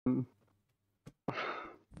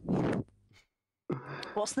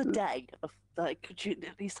What's the day of, like, could you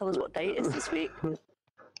at least tell us what day it is this week?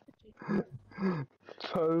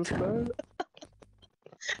 Thursday?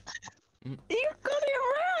 You got it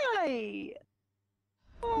right!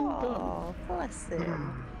 Oh, bless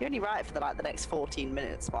him. You're only right for the next 14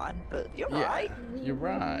 minutes, man, but you're right. You're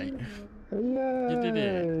right. Yay! You did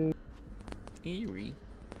it. Eerie.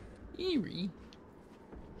 Eerie.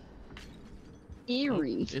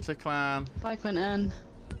 Eerie. It's a clown. Bye, Quentin.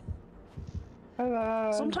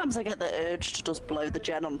 Hello. Sometimes I get the urge to just blow the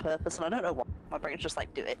gen on purpose, and I don't know why. My brain's just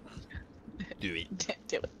like, do it. Do it.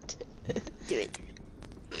 Do it. Do it.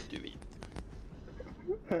 Do it.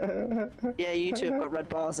 Yeah, you two have got red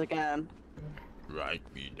bars again. Write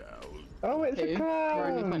me down. Oh, it's a Who? clown! Or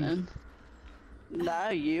only Quentin? No,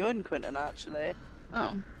 you and Quentin, actually.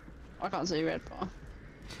 Oh. I can't see red bar.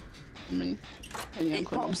 I mean, only on It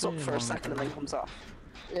Quentin. pops up for a second and then comes off.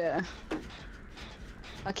 Yeah.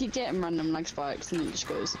 I keep getting random lag spikes and it just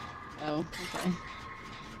goes, oh, okay.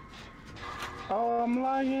 Oh, I'm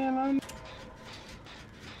lagging.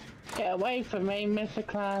 Get away from me, Mr.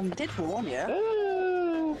 Clown. I did warn you.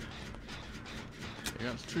 Ooh. Yeah,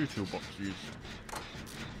 that's two toolboxes.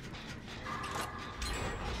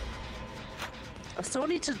 I still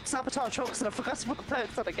need to sabotage hooks and I forgot to put the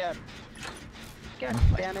perks on again. God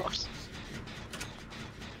damn it.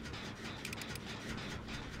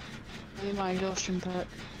 I need my exhaustion perk.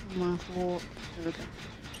 My walk. There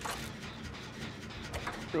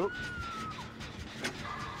we go.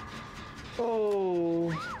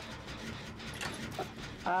 Oh.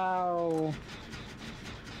 Ow.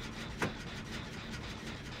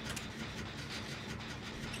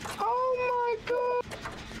 Oh my god.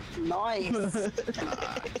 Nice. I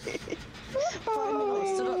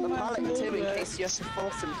stood up the pallet too in case you have to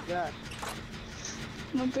force him to go.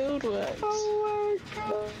 My build works. Oh my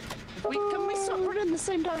god. Can we stop running the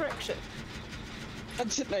same direction? I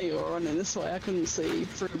didn't know you were running this way. I couldn't see. You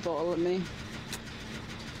threw a bottle at me.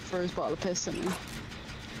 Threw his bottle of piss at me.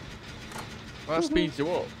 Well, that speeds you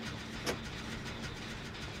up.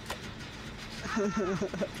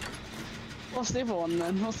 What's the other one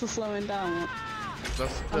then? What's the slowing down one?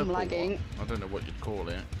 That's the I'm purple lagging. one. I don't know what you'd call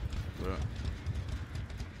it. But...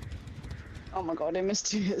 Oh my god, I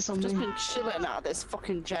missed 2 hits on Just me. been chilling out of this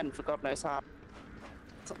fucking gen for God knows how.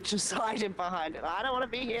 So I'm just hiding behind it. I don't want to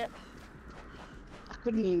be here. I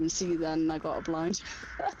couldn't even see then, I got a blind.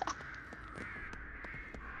 I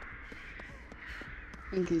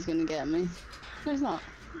think he's gonna get me. No, he's not.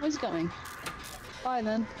 Where's he going? Bye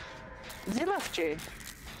then. Has he left you?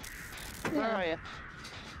 Where Yeah. are you? I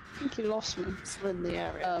think he lost me. Still in the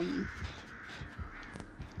area.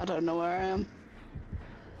 I don't know where I am.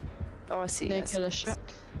 Oh, I see. Near you. Killer Shack.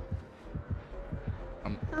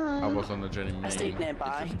 I was on the Jenny main. I stayed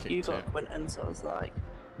nearby. It just You kicked got it. Quentin, so I was like,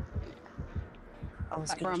 I was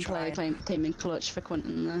gonna Background try. player came in clutch for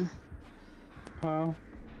Quentin there. Wow.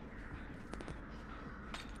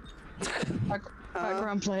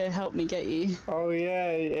 Background player helped me get you. Oh yeah,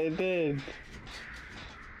 it did.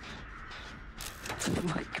 Oh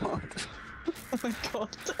my god. Oh my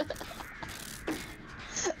god.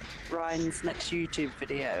 Ryan's next YouTube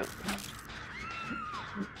video.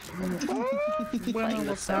 When I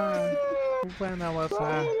was high. When I was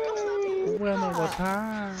high. When I was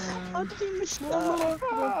high. How did you miss that?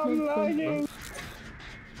 I'm lagging.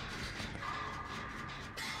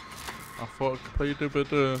 I thought I could play the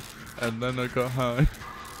bit and then I got high.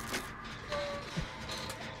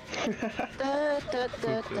 Da, da,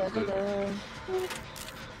 da, da, da, da.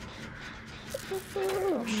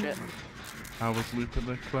 Oh shit. I was looping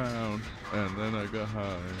the clown and then I got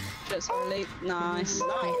high. Just really nice.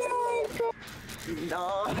 Nice.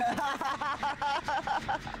 No.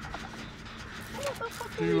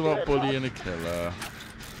 Do not bullying a killer.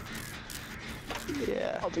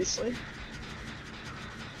 Yeah. Obviously.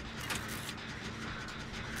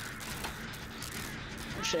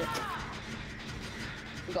 Oh shit.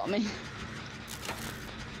 You got me.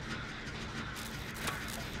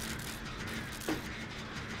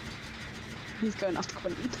 He's going after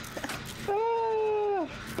Quentin. Ah,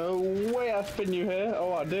 no way I spin you here.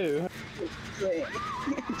 Oh, I do. Wait,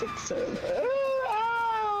 I think so.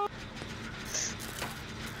 Ah!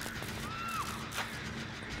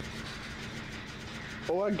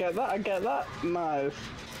 Oh, I get that. I get that. Nice.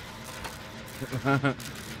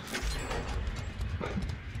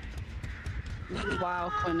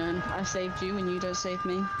 Wow, Quentin, I saved you and you don't save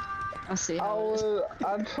me. I see how it is.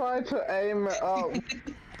 I tried to aim it up.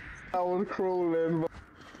 I was crawling. But...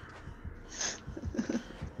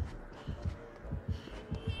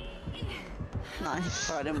 Nice.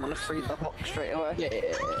 So I didn't want to free the hook straight away. Yeah,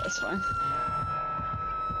 that's fine.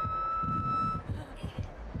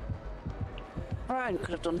 Ryan could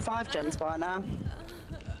have done 5 gens by now.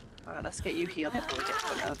 Alright, let's get you healed before we get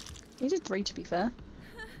to it. You did 3 to be fair.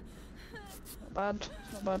 Not bad.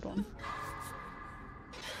 Not a bad one.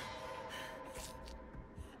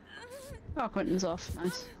 Oh, Quentin's off.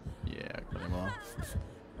 Nice. Yeah, I got him off.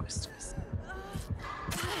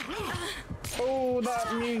 Oh,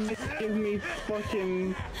 that music gives me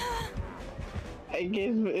fucking. It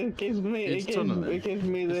gives me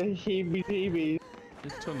the heebie-jeebies.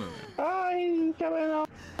 He's tunneling. Oh, he's coming on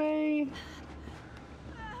me.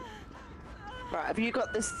 Right, have you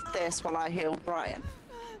got this while I heal Brian?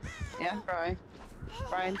 Yeah? Right.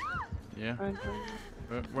 Brian? Yeah. Brian?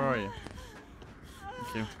 Where are you?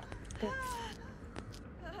 Thank you.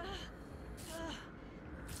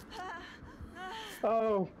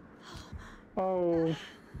 Oh. Oh.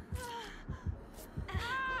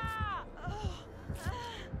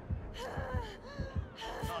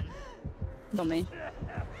 Not me.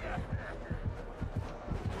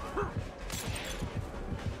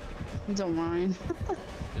 Don't mind.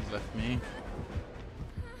 He's left me.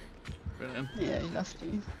 Brilliant. Yeah, he left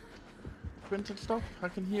you. Quentin, stop. I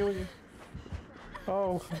can heal you.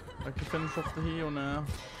 Oh. I can finish off the heal now.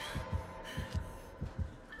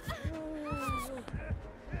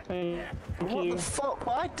 Thank What you. the fuck?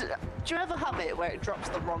 Why do you ever have it where it drops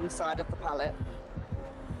the wrong side of the pallet?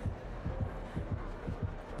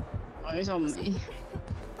 Oh, he's on me.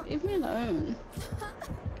 Leave me alone.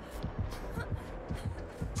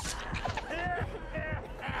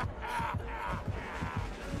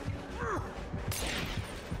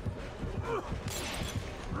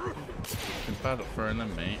 It's bad at throwing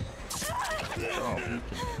them, mate. Oh, you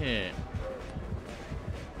can hit.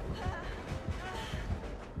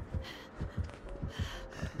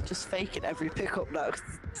 Just faking every pickup now.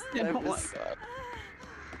 Yeah, oh my god.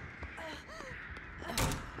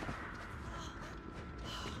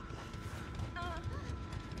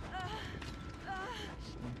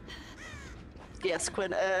 Yes,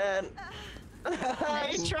 Quentin.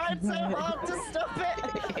 He's trying so hard to stop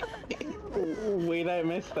it. We don't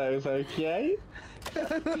miss those, okay?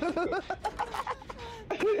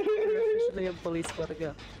 Officially a bully squad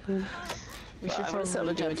again. We should I'm gonna sell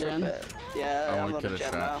probably a do a gen for a gen. bit. Yeah, I I'm wanna on kill a a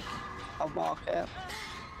gen shot. now. I'll mark it.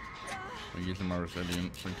 I'm using my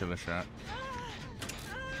resilience and kill a shot.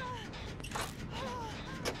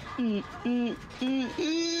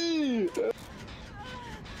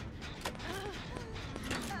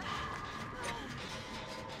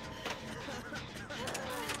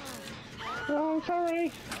 Oh, I'm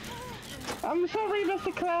sorry. I'm sorry,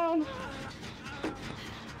 Mr. Clown.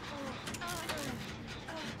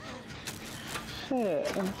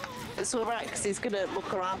 Shit. It's alright because he's gonna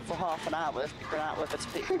look around for half an hour, figuring out whether to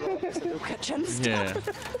pick you up so we'll get gens Yeah. done.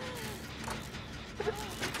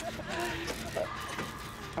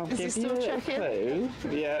 I'll Is he give still you checking? a clue.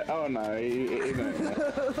 Yeah, oh no, he don't.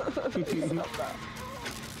 Stop that.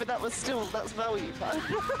 But that was still, that's value, man.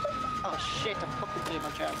 Oh shit, I'm fucking doing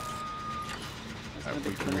my gen.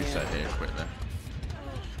 We can reset here quickly.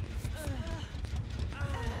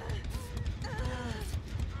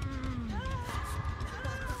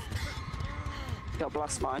 Got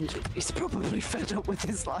blast mind. He's probably fed up with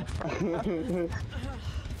his life right now.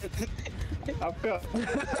 I've got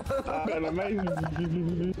an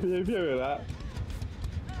amazing view of that.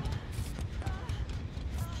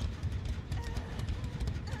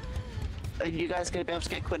 Are you guys gonna be able to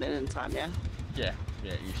get Quentin in time, yeah? Yeah,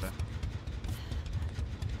 usually.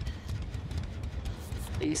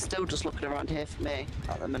 He's still just looking around here for me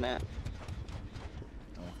at the minute.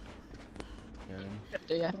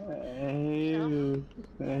 Yeah. Yeah.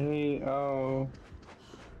 Hey, oh.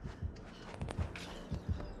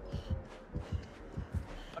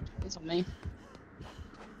 It's on me.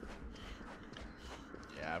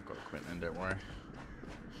 Yeah, I've got Quentin, don't worry.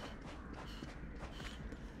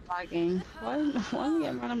 Lagging. Why am I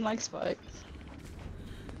getting random lag spikes?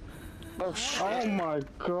 Oh shit. Oh my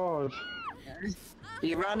god.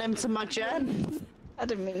 You ran into my gen? I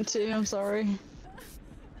didn't mean to, I'm sorry.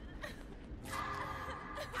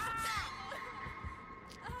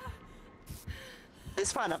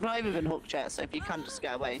 It's fine, I've not even been hooked yet, so if you can just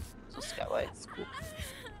get away, just get away, it's cool.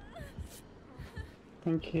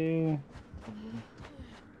 Thank you.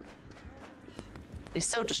 He's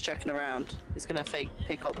still just checking around. He's gonna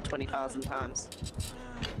pick up 20,000 times.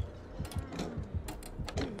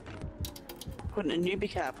 Quentin, you be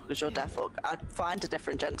careful because you're deaf hook. I'd find a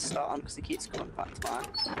different gen to start on because he keeps coming back to mine.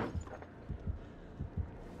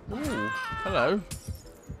 Ooh, hello.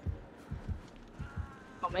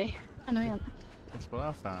 Not me. I know you. That's what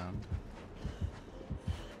I found.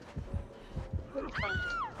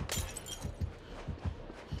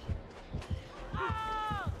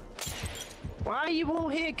 Why are you all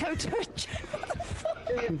here? Go to a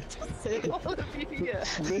all of you here.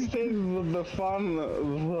 This is the fun.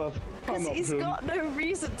 Because he's got no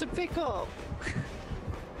reason to pick up.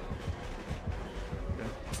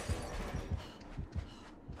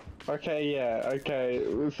 Okay, yeah, okay.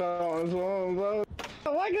 So,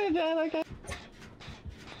 like that, okay.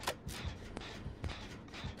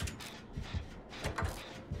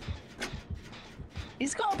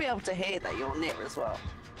 He's got to be able to hear that you're near as well.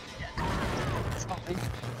 It's not me.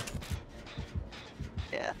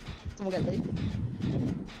 Yeah. Someone get Lee.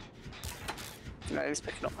 No, he's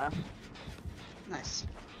picking up now. Nice.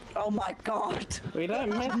 Oh my god. We don't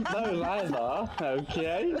miss those either,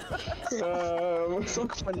 okay? Someone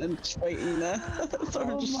went and just waiting there.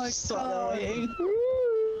 Someone Oh my just sat God. there waiting.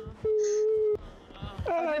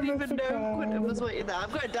 I didn't even know Quentin was waiting there. I'm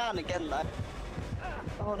going down again though.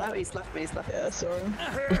 Oh no, he's left me, he's left me. Yeah, sorry.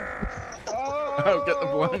 Oh, get the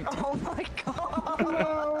blank. Oh my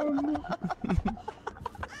god.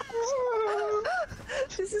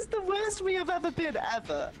 This is the worst we have ever been,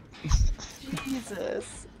 ever.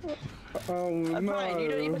 Jesus. Oh no. And Brian, you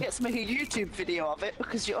don't even get to make a YouTube video of it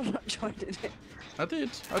because you're not joining it. I did.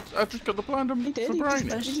 I just got the blind on He did, for he Brian.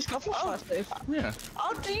 just got flashlight too. Yeah.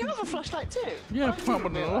 Oh, do you have a flashlight too? Yeah, Oh, I found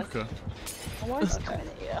one in the realise. locker. Why is he coming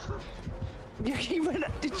here?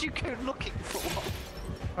 Did you go looking for one?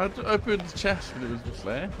 I opened the chest and it was just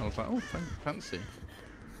there. I was like, oh, fancy.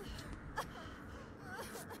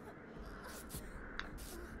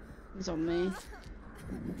 He's on me.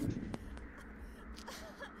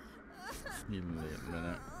 You little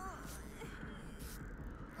minute.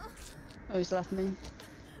 Oh, he's left me.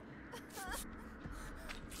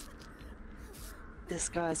 This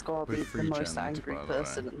guy's got to be With the free most challenge, angry by the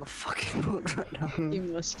person way. in the fucking world right now. He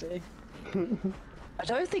must be. I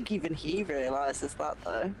don't think even he realises that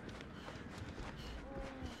though.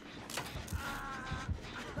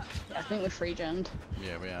 Yeah, I think we're free gemmed.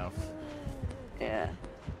 Yeah, we have. Yeah.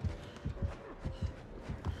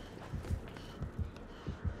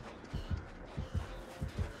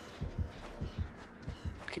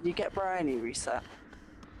 Can you get Bryony reset?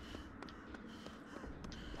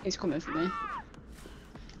 He's coming for me.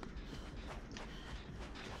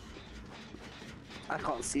 I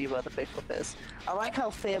can't see where the pickup is. I like how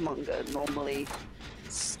Fearmonger normally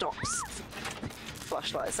stops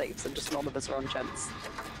flashlight saves and just none of us are on chance.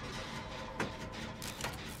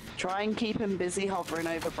 Try and keep him busy hovering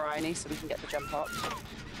over Bryony so we can get the jump up.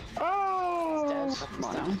 Oh! He's dead. He's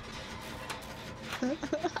down.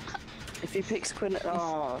 If he picks Quinn,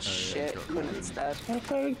 oh shit, got Quinn's dead.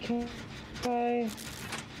 That's okay. Okay.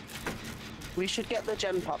 We should get the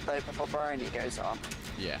gem pop though before Bryony goes on.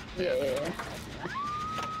 Yeah. Yeah.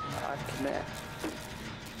 I commit.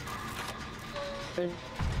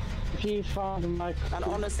 If you find my And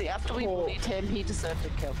honestly, after we bullied him, he deserved a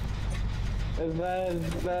kill.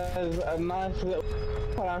 there's a nice little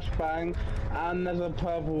flashbang and there's a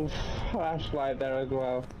purple flashlight there as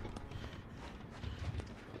well.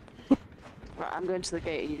 Right, I'm going to the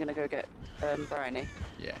gate. Are you gonna go get Bryony?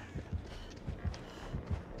 Yeah.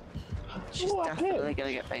 She's Oh, I definitely did.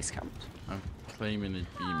 gonna get base camped. I'm claiming the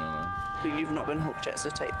female. But you've not been hooked yet,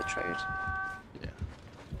 so take the trade. Yeah.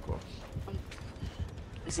 Of course.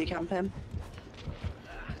 Is he camping?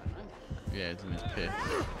 Yeah, it's in his pit.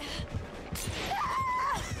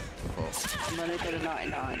 Fuck. I'm gonna go to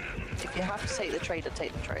 99. If you have to take the trade, I'll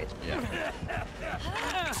take the trade. Yeah.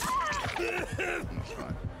 That's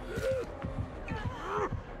fine.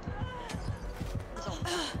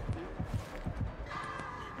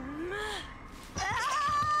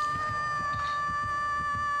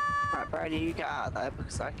 Right, Brady, you get out of there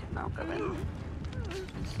because I can now go in.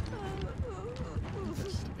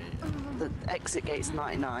 The exit gate's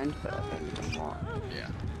 99, but I think what? Yeah.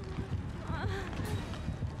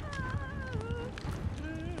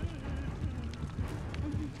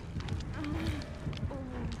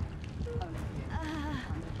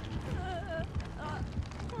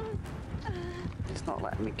 It's not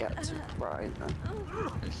letting me get to Brian then.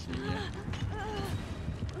 I see, yeah.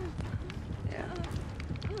 Yeah.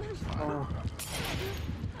 Fine.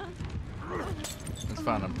 It's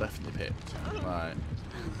fine, I'm definitely picked. Right.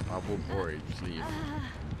 I won't worry, just leave.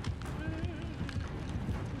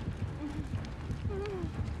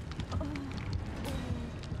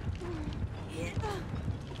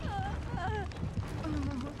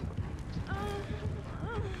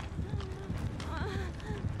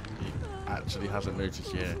 actually hasn't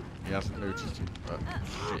noticed yet. He hasn't noticed it. But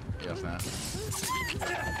shit, he has now.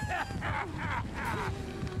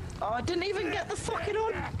 Oh, I didn't even get the fucking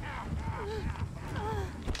on.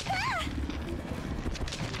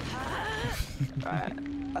 Right,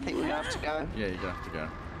 I think we're gonna have to go. Yeah, you're gonna have to go.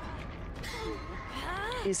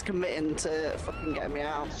 He's committing to fucking getting me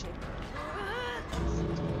out.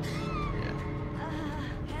 Yeah.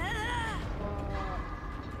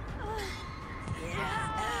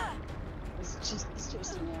 It's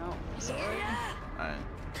just me out. Sorry. Alright.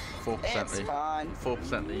 4% It's fine.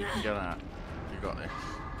 4% that you can get out. You got this.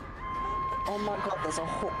 Oh my god, there's a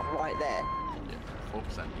hook right there. Yeah,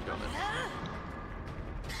 4% you got this.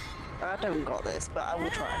 I don't got this, but I will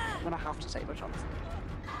try. I'm gonna have to take my chance.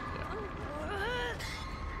 Yeah.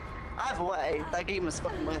 Either way, that game is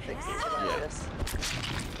fucking worth it. 'Cause it's hilarious.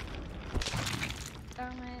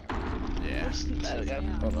 Darn it. Yeah. There we go.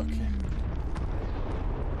 Oh, okay.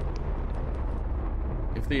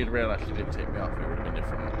 If the rail actually did take me off, it would have been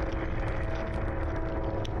different.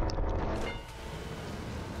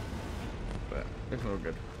 But it's all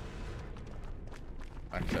good.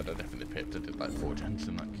 Like I said, I definitely picked. I did like 4 gens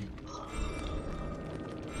in that game.